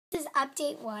is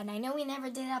update 1. I know we never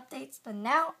did updates, but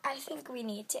now I think we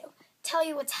need to tell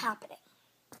you what's happening.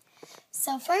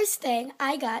 So first thing,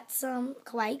 I got some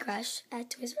Kawaii Crush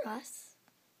at Toys R Us.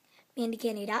 Mandy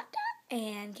Candy Dot Dot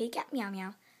and Kitty Cat Meow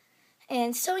Meow.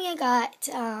 And Sonia got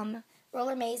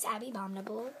Roller Maze Abby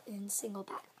Abominable in single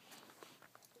pack.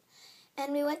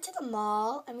 And we went to the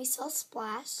mall and we saw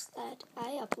Splash that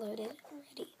I uploaded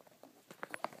already.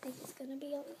 I think it's going to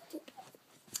be on YouTube.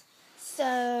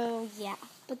 So, yeah.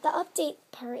 But the update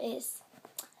part is,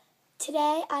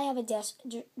 today I have a dance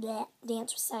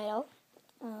recital.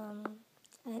 I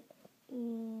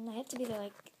have to be there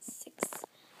like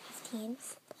 6:15,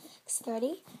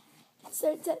 6:30. It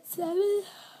starts at 7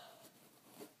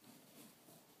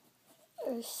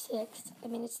 or 6. I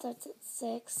mean, it starts at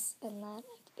 6, and then I have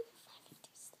to be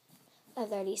there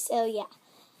 5:30. So yeah,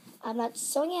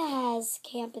 Sonia has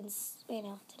camp in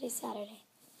today's Saturday.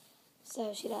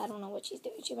 So I don't know what she's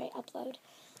doing. She might upload.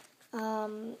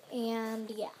 And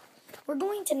yeah, we're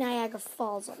going to Niagara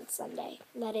Falls on Sunday.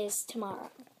 That is tomorrow.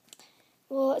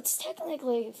 Well, it's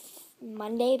technically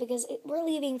Monday because we're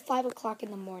leaving 5 o'clock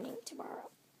in the morning tomorrow.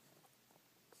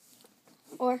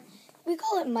 Or we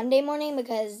call it Monday morning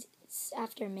because it's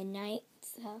after midnight.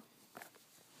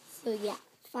 So yeah,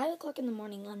 5 o'clock in the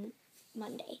morning on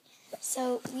Monday.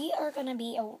 So we aren't going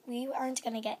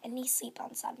to get any sleep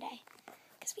on Sunday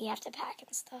because we have to pack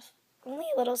and stuff. Only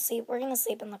a little sleep. We're going to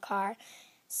sleep in the car.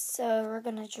 So we're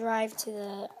going to drive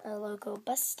to our local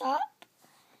bus stop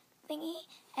thingy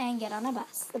and get on a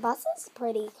bus. The bus is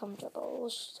pretty comfortable.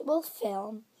 We'll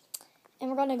film. And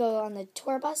we're going to go on the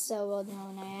tour bus, so we'll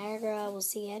know Niagara. We'll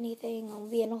see anything. We'll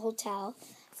be in a hotel.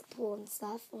 It's a pool and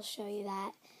stuff. We'll show you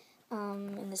that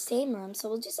in the same room. So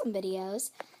we'll do some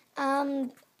videos.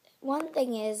 One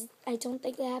thing is, I don't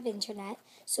think they have internet.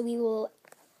 So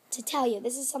to tell you,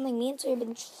 this is something me and Sonia have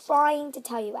been trying to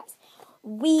tell you guys.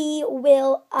 We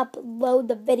will upload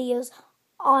the videos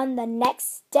on the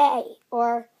next day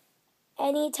or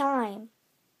any time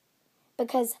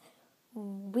because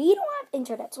we don't have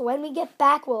internet. So when we get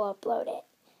back, we'll upload it.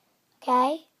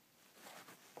 Okay?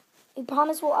 We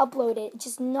promise we'll upload it,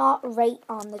 just not right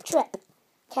on the trip.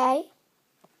 Okay?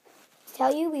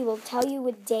 We will tell you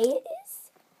what day it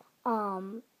is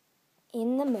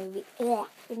in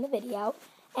the video.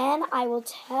 And I will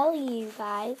tell you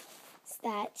guys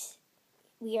that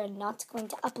we are not going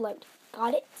to upload.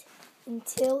 Got it?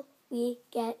 Until we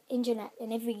get internet.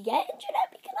 And if we get internet,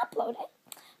 we can upload it.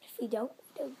 If we don't, we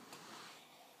don't.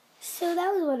 So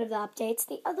that was one of the updates.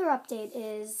 The other update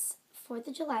is 4th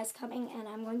of July is coming, and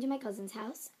I'm going to my cousin's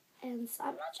house. And so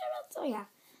I'm not sure about Sonia.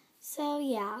 So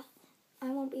yeah, I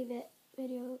won't be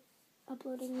video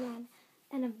uploading then.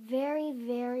 And a very,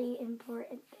 very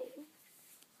important thing.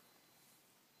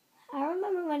 I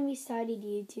remember when we started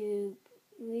YouTube,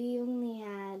 we only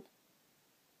had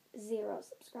 0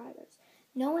 subscribers.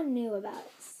 No one knew about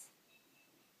us.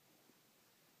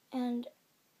 And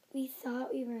we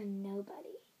thought we were a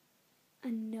nobody. A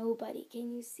nobody.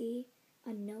 Can you see?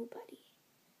 A nobody.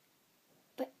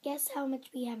 But guess how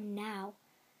much we have now?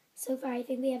 So far, I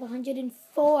think we have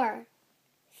 104.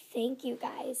 Thank you,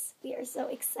 guys. We are so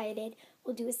excited.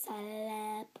 We'll do a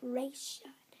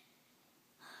celebration.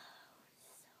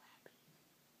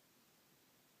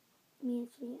 Me and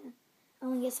Sonia.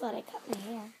 Oh, and guess what? I cut my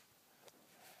hair.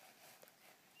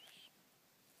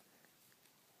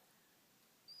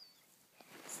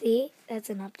 See? That's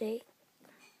an update.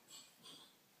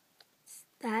 It's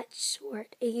that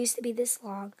short. It used to be this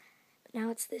long, but now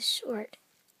it's this short.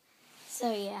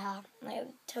 So yeah, my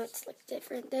totes look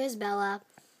different. There's Bella.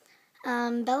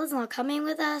 Bella's not coming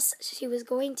with us. She was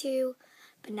going to,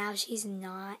 but now she's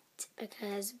not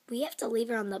because we have to leave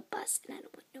her on the bus, and I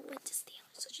don't know when to steal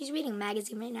her. So she's reading a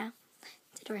magazine right now.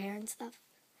 Did her hair and stuff.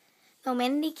 So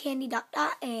Mandy Candy Dot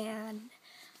Dot and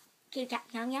Kitty Cat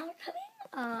Meow Meow are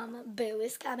coming. Boo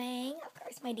is coming. Of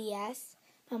course, my DS.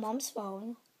 My mom's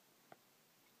phone.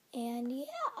 And yeah,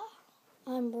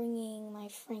 I'm bringing my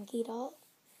Frankie doll.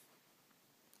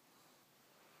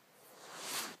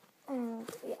 And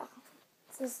yeah.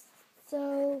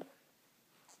 So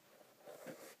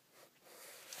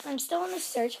I'm still on the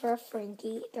search for a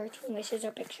Frankie. 13 Wishes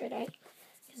or Picture Day.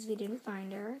 Because we didn't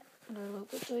find her at our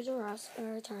local Toys R Us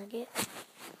or Target.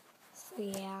 So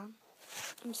yeah,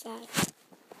 I'm sad.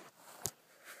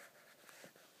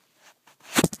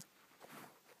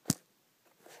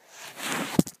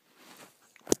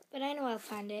 But I know I'll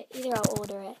find it. Either I'll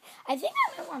order it. I think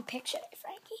I might want Picture Day,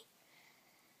 Frankie.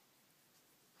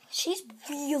 She's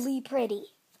really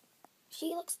pretty.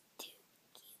 She looks too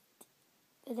cute.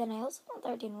 But then I also want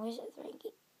 13 Wishes,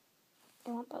 Frankie.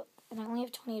 I want both. and I only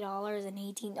have $20 and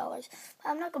 $18. But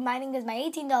I'm not combining because my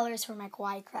 $18 is for my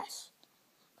Kawaii Crush.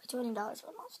 My $20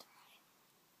 for Monster High.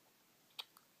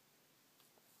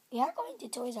 We are going to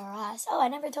Toys R Us. Oh, I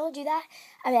never told you that.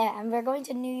 We're going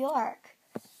to New York.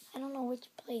 I don't know which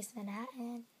place.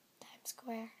 Manhattan, Times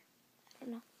Square. I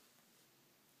don't know.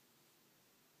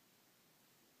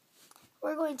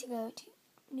 We're going to go to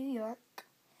New York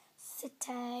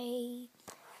City.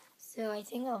 So I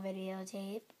think I'll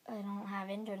videotape. I don't have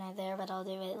internet there, but I'll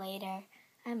do it later.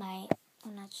 I might.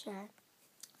 I'm not sure.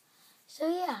 So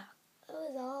yeah, that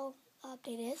was all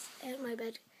update is. And my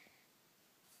bed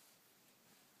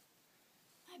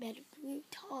grew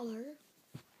taller.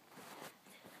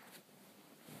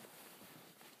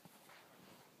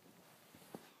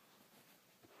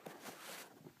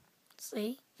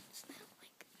 See? It's not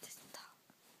like this tall.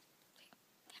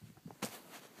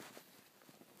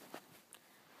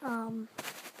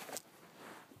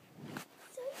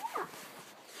 So yeah.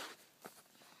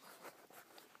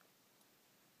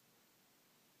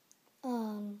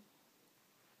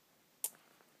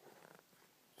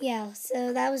 Yeah,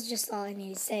 so that was just all I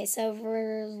need to say. So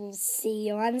we'll see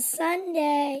you on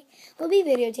Sunday. We'll be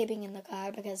videotaping in the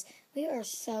car because we are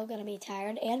so going to be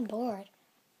tired and bored.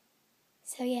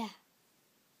 So yeah.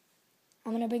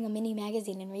 I'm going to bring a mini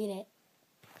magazine and read it.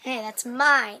 Hey, that's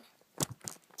mine.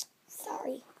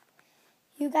 Sorry.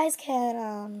 You guys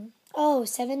can,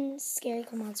 7 Scary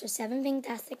Cool Monsters, 7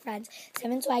 Fantastic Friends,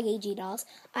 7 Swag AG Dolls.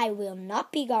 I will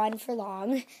not be gone for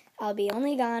long. I'll be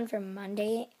only gone for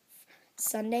Sunday.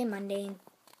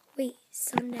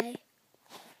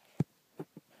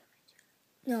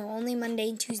 No, only Monday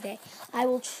and Tuesday. I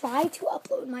will try to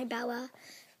upload my Bella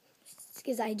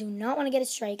because I do not want to get a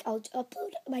strike. I'll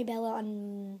upload my Bella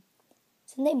on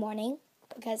Sunday morning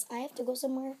because I have to go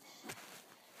somewhere.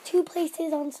 2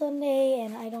 places on Sunday,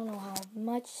 and I don't know how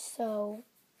much, so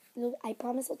I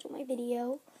promise I'll do my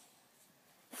video.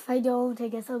 If I don't, I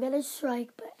guess I'll get a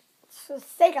strike, but for the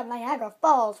sake of Niagara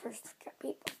Falls for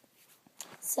people.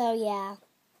 So, yeah.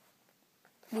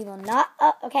 We will not,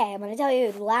 okay, I'm going to tell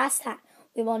you the last time.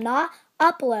 We will not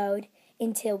upload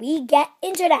until we get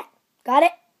internet. Got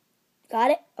it?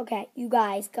 Got it? Okay, you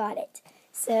guys got it.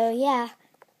 So, yeah,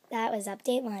 that was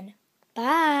update 1.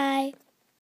 Bye.